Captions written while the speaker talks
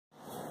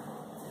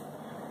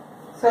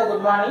So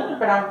good morning.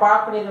 இப்போ நம்ம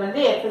பார்க்கிறது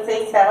வந்து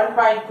exercise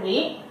 7.3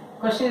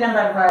 question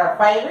number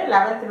 5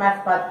 11th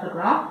maths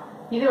பார்த்துக்கிறோம்.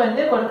 இது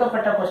வந்து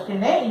கொடுக்கப்பட்ட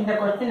क्वेश्चन. இந்த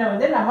क्वेश्चन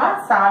வந்து நம்ம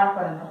சால்வ்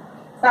பண்ணனும்.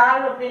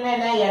 சால்வ் அப்படினா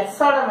என்ன? x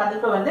ஓட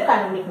மதிப்பு வந்து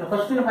கண்டுபிடிக்கணும்.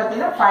 क्वेश्चन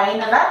பார்த்தீங்கன்னா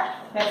ஃபைனலா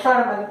x ஓட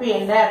மதிப்பு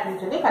என்ன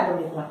அப்படினு சொல்லி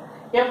கண்டுபிடிக்கணும்.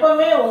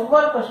 எப்பவுமே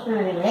ஒவ்வொரு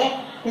क्वेश्चनலயுமே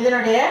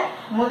இதனுடைய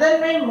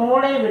முதன்மை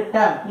மூலை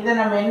விட்டம் இத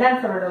நம்ம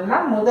என்னன்னு சொல்றோம்னா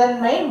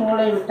முதன்மை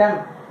மூலை விட்டம்.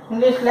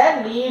 இங்கிலீஷ்ல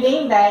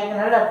லீடிங்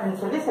டயகனல்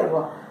அப்படினு சொல்லி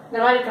சொல்வோம்.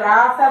 இந்த மாதிரி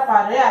கிராஸா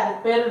பாரு அதுக்கு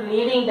பேர்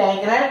லீடிங்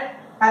டயகனல்,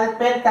 அதுக்கு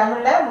பேர்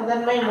தமிழ்ல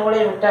முதன்மை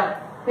மூலை விட்டம்.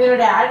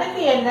 இதனுடைய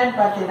அடுக்கு என்னன்னு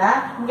பாத்தீங்கன்னா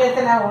இங்க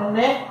எத்தனை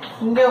 1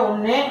 இங்க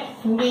 1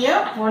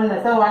 இங்கேயும் 1.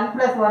 So 1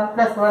 + 1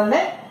 + 1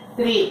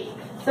 3.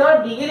 So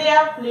degree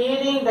of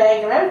leading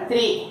diagonal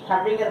 3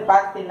 அப்படிங்கறது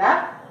பாத்தீங்கன்னா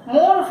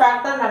மூணு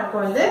ஃபேக்டர் நமக்கு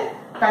வந்து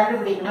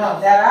கண்டுபிடிக்கணும்.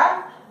 there are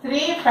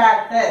 3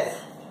 factors.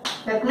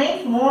 that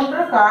means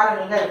மூன்று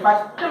காரணிகள்.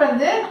 ஃபர்ஸ்ட்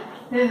வந்து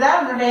இதுதான்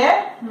நம்மளுடைய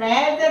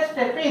மேஜர்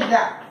ஸ்டெப்.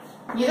 இதுதான்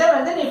இத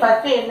வந்து நீ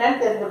ஃபர்ஸ்ட்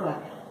என்னன்னு தெரிஞ்சுக்கணும்.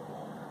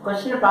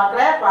 क्वेश्चन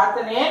பார்க்கற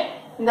பார்த்தனே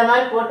இந்த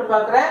மாதிரி போட்டு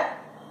பார்க்கற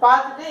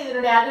பார்த்துட்டு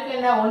இதனுடைய அடுக்கு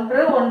என்ன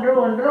 1 1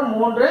 1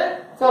 3.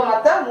 சோ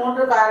மொத்தம்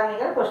மூன்று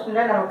காரணிகள்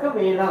क्वेश्चनல நமக்கு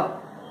வேணும்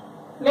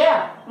இல்லையா?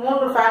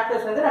 மூன்று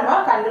ஃபேக்டர்ஸ் வந்து நம்ம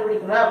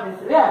கண்டுபிடிக்கணும்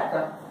அப்படினு சொல்லி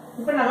அர்த்தம்.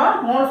 இப்போ நம்ம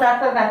மூணு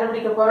ஃபேக்டர்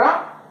கண்டுபிடிக்க போறோம்.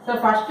 சோ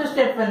ஃபர்ஸ்ட்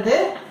ஸ்டெப் வந்து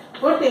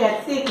put x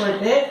 =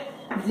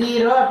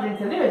 0 அப்படினு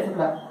சொல்லி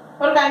வெச்சுக்கலாம்.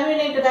 ஒரு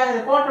கன்வீனியன்ட்காக இத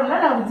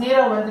போட்டோம்னா நமக்கு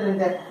 0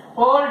 வந்துருது.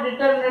 ஹோல்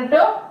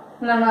டிட்டர்மினன்ட்டும்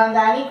நம்ம அந்த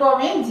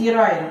அணிக்கோவையும் 0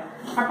 ஆயிடும்.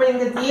 அப்ப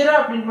இங்க 0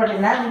 அப்படினு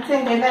போட்டீங்கன்னா மிச்சம்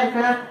இங்க என்ன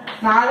இருக்கு?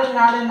 4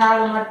 4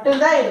 4 மட்டும்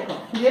தான்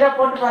இருக்கும். 0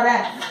 போட்டு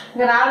பாறேன்.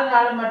 இங்க 4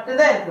 4 மட்டும்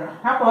தான் இருக்கு.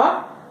 அப்போ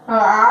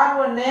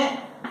R1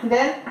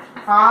 then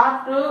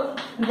R2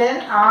 then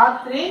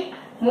R3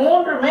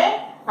 மூன்றுமே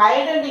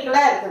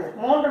ஐடென்டிக்கலா இருக்குது.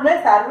 மூன்றுமே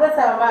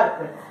சர்வசமமா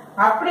இருக்கு.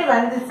 அப்படி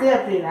வந்துச்சு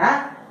அப்படினா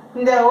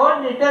இந்த ஹோல்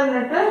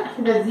டிட்டர்மினன்ட்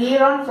இந்த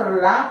 0 ன்னு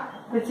சொல்லலாம்.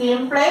 which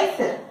implies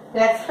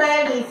x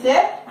squared is a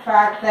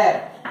factor.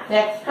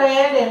 x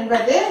squared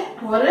என்பது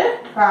ஒரு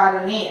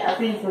காரணி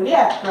அப்படினு சொல்லி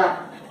அர்த்தம்.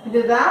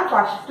 இதுதான்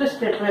ஃபர்ஸ்ட்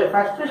ஸ்டெப்.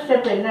 ஃபர்ஸ்ட்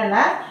ஸ்டெப்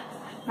என்னன்னா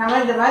நம்ம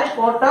இந்த மாதிரி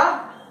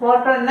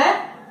போட்டோம்னா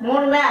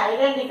மூணுமே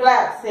ஐடென்டிக்கலா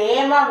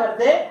சேமா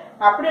வருது.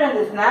 அப்படி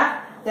வந்துச்சுன்னா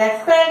x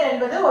squared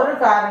என்பது ஒரு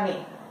காரணி.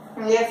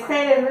 x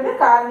squared என்பது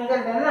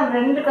காரணிகள் நம்ம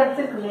ரெண்டு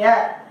கிடைச்சிருக்கு இல்லையா?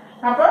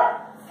 அப்போ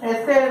x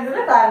squared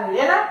என்பது காரணி.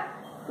 ஏன்னா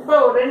இப்போ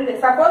ரெண்டு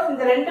சப்போஸ்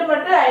இந்த ரெண்டு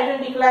மட்டும்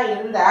ஐடென்டிக்கலா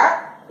இருந்தா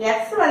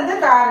x வந்து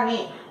காரணி,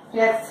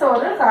 x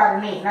ஒரு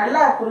காரணி.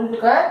 நல்லா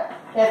புரிஞ்சுக்க.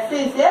 x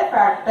is a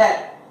factor.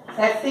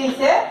 x is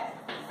a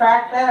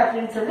factor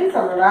அப்படின்னு சொல்லி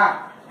சொல்லலாம்.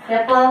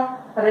 எப்போ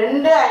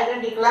ரெண்டு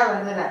ஐடென்டிக்கலா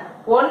வந்துனா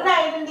ஒன்னு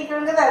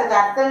ஐடென்டிக்கல்ங்கிறது அதுக்கு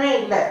அர்த்தமே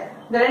இல்லை.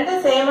 இந்த ரெண்டு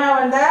சேமா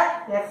வந்தா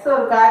x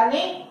ஒரு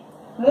காரணி,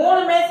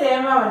 மூணுமே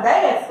சேமா வந்தா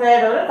x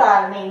ஸ்கொயர்ட் ஒரு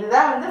காரணி.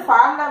 இதுதான் வந்து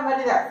ஃபார்முலா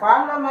மாதிரி தான்.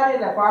 ஃபார்முலா மாதிரி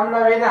இல்ல,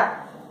 ஃபார்முலாவே தான்.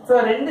 சோ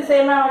ரெண்டு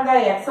சேமா வந்தா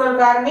x ஒரு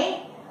காரணி,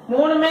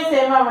 மூணுமே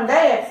சேமா வந்தா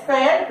x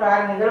ஸ்கொயர்ட்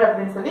காரணிகள்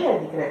அப்படின்னு சொல்லி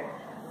எழுதிக்கிறேன்.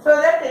 சோ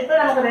தட் இப்போ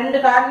நமக்கு ரெண்டு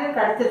காரணிகள்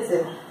கிடைச்சிருச்சு.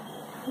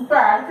 இப்போ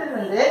அடுத்தது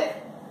வந்து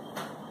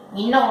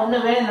இன்னும் ஒண்ணு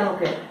வேணும்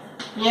நமக்கு.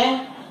 ஏன்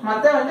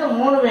மொத்தம் வந்து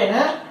 3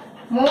 வேணும்.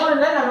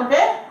 3ல நமக்கு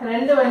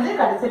 2 வந்து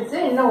கிடைச்சிருச்சு.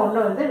 இன்னும் ஒண்ணு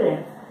வந்து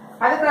வேணும்.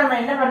 அதுக்கு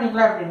நம்ம என்ன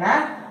பண்ணிக்கலாம் அப்படின்னா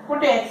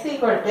put x =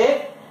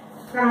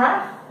 நம்ம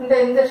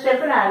இந்த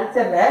ஸ்டெப் நான்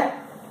அழிச்சிடுறேன்.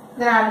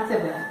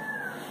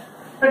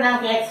 இப்போ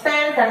நமக்கு x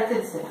ஸ்கொயர்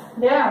கிடைச்சிருச்சு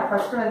இல்லையா?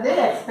 ஃபர்ஸ்ட் வந்து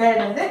x ஸ்கொயர்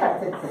வந்து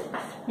கிடைச்சிருச்சு.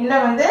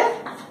 இன்னும் வந்து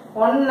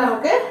 1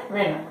 நமக்கு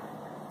வேணும்.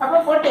 அப்போ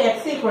போட்டு x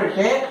 =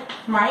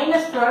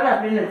 -12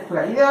 அப்படின்னு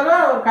எடுத்துக்கலாம்.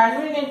 இதெல்லாம் ஒரு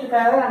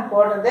கன்வீனியன்ட்டுக்காக நம்ம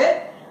போடுறது.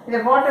 இதை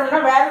போட்டோம்னா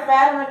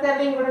வேற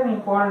மெத்தட்லையும் கூட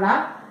நீங்க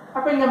போடலாம்.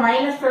 அப்போ இங்க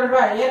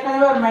 -12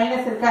 ஏற்கனவே ஒரு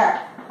மைனஸ் இருக்கா?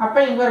 அப்ப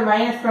இங்க ஒரு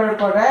 -12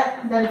 போடுற.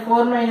 then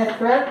 4 -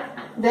 12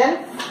 then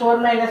 4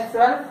 -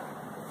 12.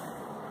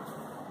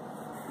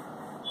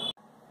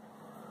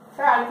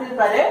 அடுத்தது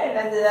பாரு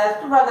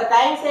இந்த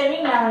டைம்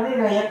சேவிங் நான் வந்து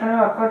இதை ஏற்கனவே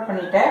ஒர்க் அவுட்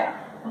பண்ணிட்டேன்.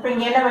 இப்போ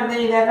இங்க என்ன வந்து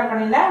இதை என்ன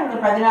பண்ணினா இங்க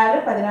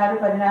 16 16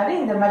 16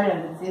 இந்த மாதிரி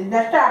வந்துச்சு.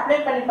 ஜஸ்ட் அப்ளை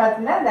பண்ணி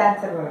பார்த்தீங்கன்னா இந்த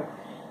ஆன்சர் வரும்.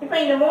 இப்போ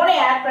இந்த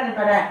மூணையும் ஆட் பண்ணி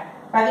பாறேன்.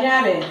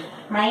 16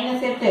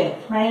 -8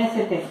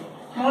 -8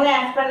 மூணு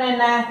ஆட் பண்ண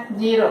என்ன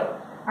 0.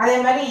 அதே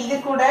மாதிரி இது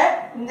கூட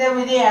இந்த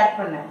விதியை ஆட்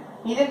பண்ண,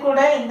 இது கூட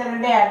இந்த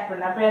ரெண்டையும் ஆட்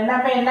பண்ண. அப்ப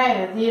என்ன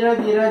ஆயிடும்? 0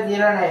 0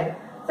 0 ஆயிடும்.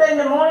 சோ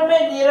இந்த மூணுமே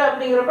 0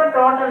 அப்படிங்கிறப்ப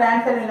டோட்டல்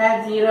ஆன்சர் என்ன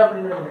 0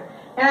 அப்படிங்கிறது.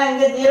 ஏன்னா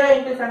இங்க 0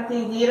 ×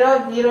 something 0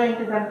 0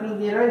 × something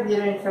 0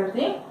 0 ×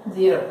 something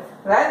 0.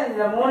 அதாவது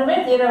இதுல மூணுமே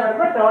 0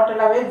 வரப்ப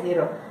டோட்டலாவே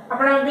 0. அப்ப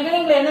நம்ம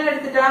பிகினிங்ல என்ன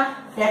எடுத்துட்டோம்?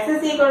 x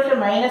 =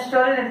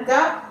 -12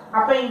 எடுத்தோம்.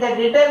 அப்ப இந்த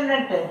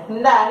டிட்டர்மினன்ட்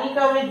இந்த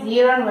அணிக்கோவை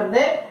 0ன்னு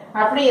வந்து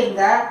அப்படி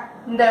இருந்தா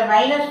இந்த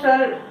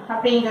 -12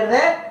 அப்படிங்கறத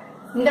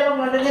இந்த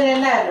பக்கம் வந்து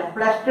என்ன ஆகும்?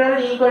 +12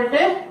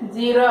 =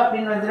 0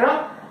 அப்படின்னு வந்துடும்.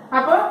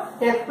 அப்போ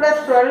x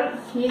 + 12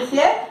 is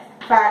a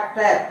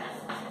factor.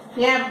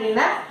 ஏன்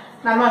அப்படின்னா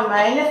நம்ம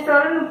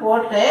 -12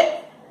 போட்டு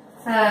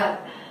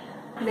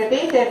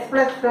x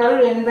 +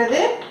 12 என்பது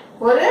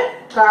ஒரு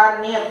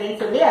காரணி அப்படின்னு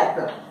சொல்லி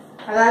அர்த்தம்.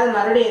 அதாவது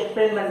மறுபடியும்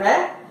எக்ஸ்பிளைன்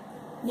பண்றேன்.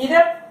 இத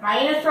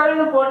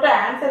 -12 போட்டு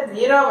ஆன்சர்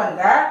 0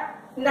 வந்தா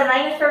இந்த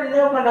 -12 இது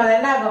கொண்டு வந்தா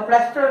என்ன ஆகும்?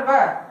 +12.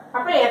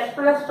 அப்ப x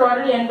 +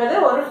 12 என்பது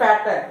ஒரு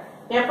ஃபேக்டர்.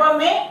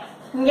 எப்பவுமே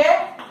இங்க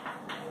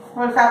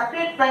ஒரு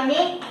சப்ஸ்டிட் பண்ணி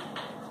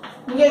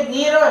இங்க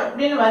 0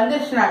 இப்படின்னு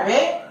வந்துச்சுனாவே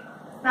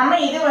நம்ம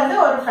இது வந்து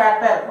ஒரு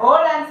ஃபேக்டர்.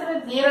 ஹோல் ஆன்சர்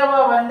 0வா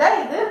வந்தா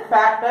இது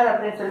ஃபேக்டர்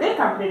அப்படின்னு சொல்லி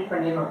கம்ப்ளீட்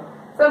பண்ணிடுவோம்.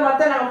 ஸோ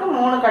மொத்தம் நமக்கு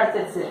 3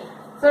 கிடைச்சிருச்சு.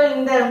 ஸோ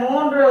இந்த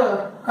 3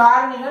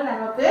 காரணிகள்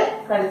நமக்கு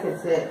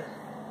கிடைச்சிருச்சு.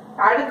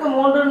 அடுக்கு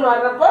 3ன்னு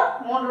வர்றப்போ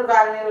 3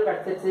 காரணிகள்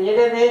கிடைச்சிருச்சு.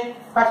 எது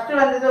ஃபர்ஸ்ட்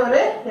வந்தது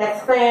ஒரு எக்ஸ்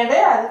ஸ்கொயர்டு,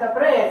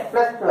 அதுக்கப்புறம் எக்ஸ்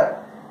பிளஸ் 12,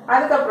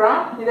 அதுக்கப்புறம்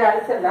இதை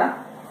அடிச்சிடலாம்.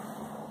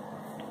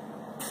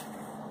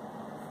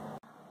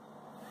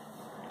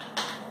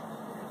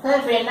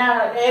 இப்போ என்ன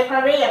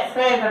ஏற்கனவே எக்ஸ்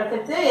ஸ்கொயர்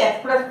கிடைச்சிச்சு,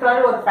 எக்ஸ் பிளஸ்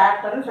 12 ஒரு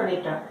ஃபேக்டர்னு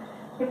சொல்லிட்டோம்.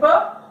 இப்போ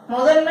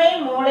முதன்மை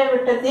மூலை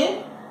விட்டத்தின்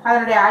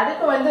அதனுடைய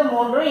அடுக்கு வந்து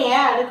 3.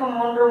 ஏன் அடுக்கு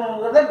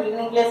 3ங்கிறத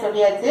பிகினிங்லேயே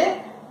சொல்லியாச்சு.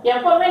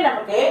 எப்பவுமே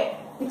நமக்கு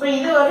இப்போ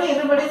இது ஒரு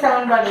இருபடி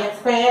சமன்பாடு எக்ஸ்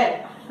ஸ்கொயர்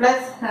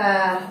பிளஸ்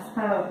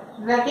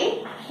இல்லாட்டி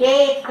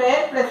ax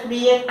square plus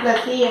px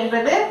plus C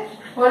என்பது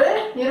ஒரு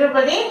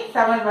இருபடி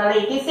சமன்பாடு.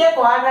 It is a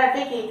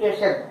quadratic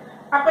equation.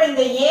 அப்ப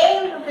இந்த ஏ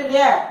இருக்கு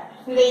இல்லையா,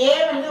 இந்த ஏ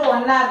வந்து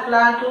 1ஆ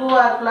இருக்கலாம், 2ஆ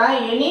இருக்கலாம்,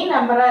 எனி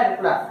நம்பரா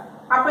இருக்கலாம்.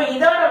 அப்ப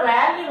இதோட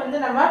வேல்யூ வந்து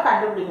நம்ம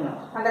கண்டுபிடிக்கணும்.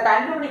 அந்த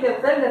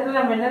கண்டுபிடிக்கிறதுல இந்த இடத்துல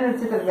நம்ம என்ன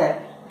வச்சுக்கிறது,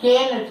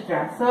 கேன்னு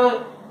வச்சுக்கிறோம். ஸோ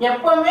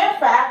எப்பவுமே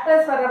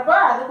ஃபேக்டர்ஸ் வர்றப்போ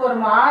அதுக்கு ஒரு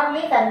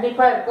மாறிலி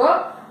கண்டிப்பா இருக்கும்.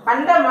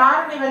 அந்த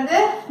மாறிலி வந்து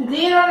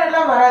 0ன்னு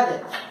எல்லாம் வராது,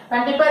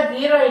 கண்டிப்பா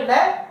 0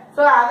 இல்லை.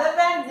 ஸோ அதர்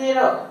தேன்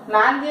 0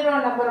 நான் ஜீரோ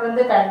நம்பர்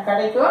வந்து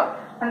கிடைக்கும்.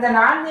 அந்த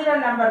நான் ஜீரோ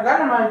நம்பர் தான்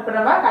நம்ம இப்போ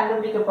நம்ம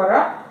கண்டுபிடிக்க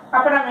போறோம்.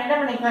 அப்ப நம்ம என்ன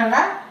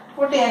பண்ணிக்கலாம்னா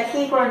போட்டு x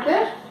 =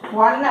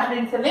 1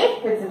 அப்படின்னு சொல்லி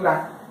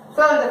வச்சுக்கலாம்.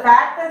 ஸோ இந்த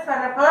ஃபேக்டர்ஸ்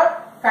வர்றப்போ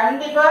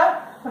கண்டிப்பா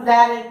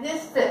தேர்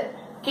எக்ஸிஸ்ட்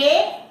k,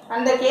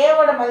 அந்த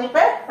கேவோட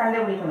மதிப்பை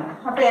கண்டுபிடிக்கணும்.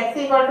 அப்ப x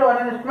 =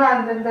 1 இருக்குமா,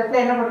 அந்த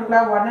இடத்துல என்ன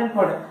போட்டுக்கலாம், 1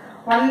 போடு.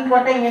 1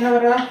 போட்டா இங்க என்ன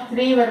வரும்,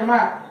 3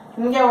 வருமா,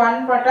 இங்க 1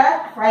 போட்டா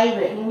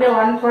 5, இங்க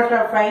 1 போட்டா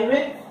 5,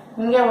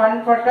 இங்க 1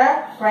 போட்டா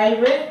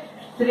 5,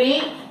 3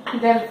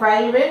 then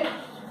 5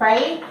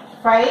 5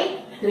 5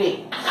 3.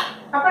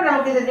 அப்ப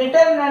நமக்கு இது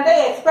டிட்டர்மினன்ட்டை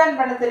எக்ஸ்பேண்ட்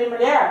பண்ண தெரியும்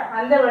இல்லையா,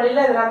 அந்த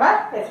வழியில இதை நம்ம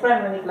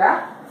எக்ஸ்பேண்ட் பண்ணிக்கலாம்.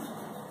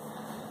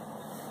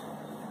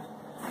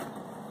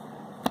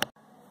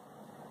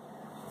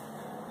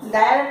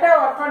 டைரக்டா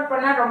ஒர்க் அவுட்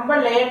பண்ணா ரொம்ப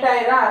லேட்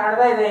ஆயிடும்,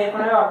 அதனாலதான் இதை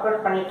ஏற்கனவே ஒர்க்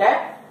அவுட் பண்ணிட்டேன்.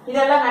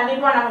 இதெல்லாம்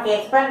கண்டிப்பா நமக்கு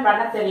எக்ஸ்பேண்ட்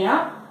பண்ண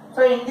தெரியும்.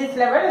 ஸோ இன் திஸ்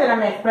லெவல் இதை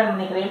நம்ம எக்ஸ்பேண்ட்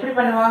பண்ணிக்கிறோம். எப்படி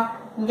பண்ணுவோம்,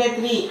 இங்க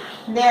 3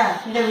 இல்லையா,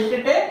 இதை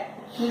விட்டுட்டு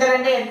இந்த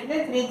 2 எடுத்துட்டு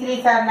 3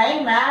 3 சார்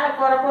 9, மேல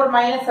போறப்போ ஒரு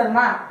மைனஸ்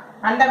வருமா,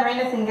 அந்த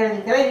மைனஸ் இங்க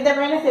எழுதிக்கிறோம். இந்த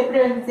மைனஸ்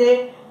எப்படி வந்துச்சு,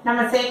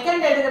 நம்ம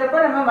செகண்ட் எடுக்கிறப்போ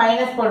நம்ம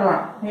மைனஸ்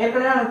போடுவோம்.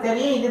 ஏற்கனவே நமக்கு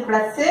தெரியும் இது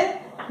பிளஸ்,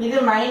 இது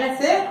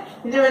மைனஸ்,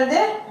 இது வந்து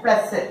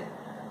பிளஸ்.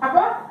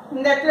 அப்போ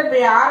இந்த இடத்துல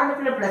போய்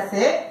ஆரம்பத்துல பிளஸ்,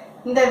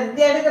 இந்த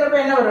இது எடுக்கிறப்ப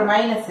என்ன ஒரு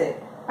மைனஸ்.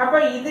 அப்ப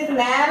இதுக்கு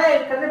நேரா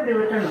இருக்கிறது இப்படி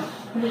விட்டுணும்,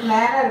 இதுக்கு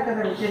நேரா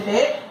இருக்கிறத விட்டுட்டு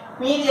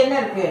மீதி என்ன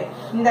இருக்கு,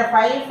 இந்த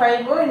 5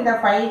 5, இந்த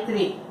 5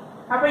 3.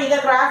 அப்ப இதை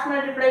கிராஸ்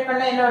மல்டிப்ளை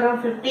பண்ண என்ன வரும்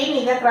 15,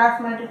 இதை கிராஸ்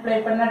மல்டிப்ளை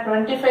பண்ண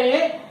 25.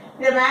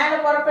 இது மேல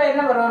போறப்ப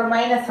என்ன வரும், ஒரு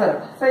மைனஸ்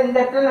வரும். ஸோ இந்த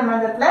இடத்துல நம்ம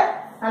இந்த இடத்துல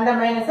அந்த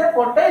மைனஸை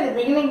போட்டு, இது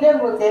பிகினிங்லேயே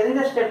உங்களுக்கு தெரிஞ்ச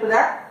ஸ்டெப்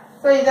தான்.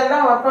 ஸோ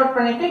இதெல்லாம் ஒர்க் அவுட்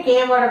பண்ணிட்டு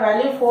கேவோட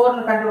வேல்யூ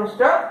 4ன்னு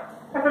கண்டுபிடிச்சிட்டோம்.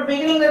 அப்ப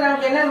பிகினிங்ல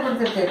நமக்கு என்ன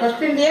கொடுத்துருக்கு,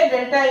 கொஸ்டின்லயே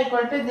டெல்டா =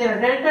 0.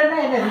 டெல்டானா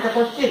என்ன, இந்த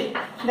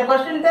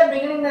கொஸ்டின் தான்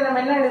பிகினிங்ல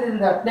நம்ம என்ன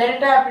எழுதிருந்தோம்,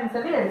 டெல்டா அப்படின்னு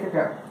சொல்லி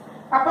எடுத்துட்டோம்.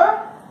 அப்போ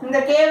இந்த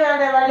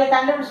கேவோட வேல்யூ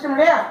கண்டுபிடிச்சிட்டோம்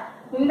இல்லையா,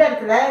 இந்த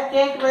இடத்துல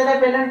கேக்கு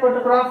பதிலாக என்னன்னு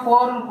போட்டுக்கிறோம்,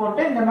 4ன்னு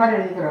போட்டு இந்த மாதிரி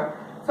எழுதிக்கிறோம்.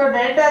 So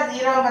delta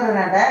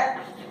 0ங்கிறதுனால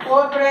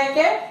 4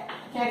 bracket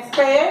x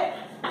square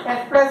x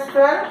plus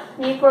 12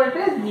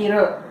 =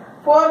 0.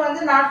 4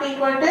 வந்து not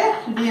equal to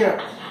 0.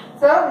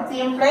 So which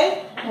implies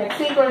x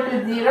 =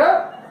 0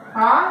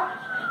 or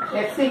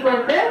x =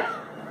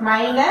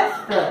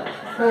 -12.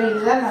 So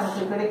இதுதான்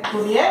நமக்கு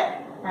கிடைக்கக்கூடிய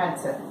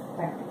ஆன்சர்.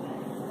 Thank you.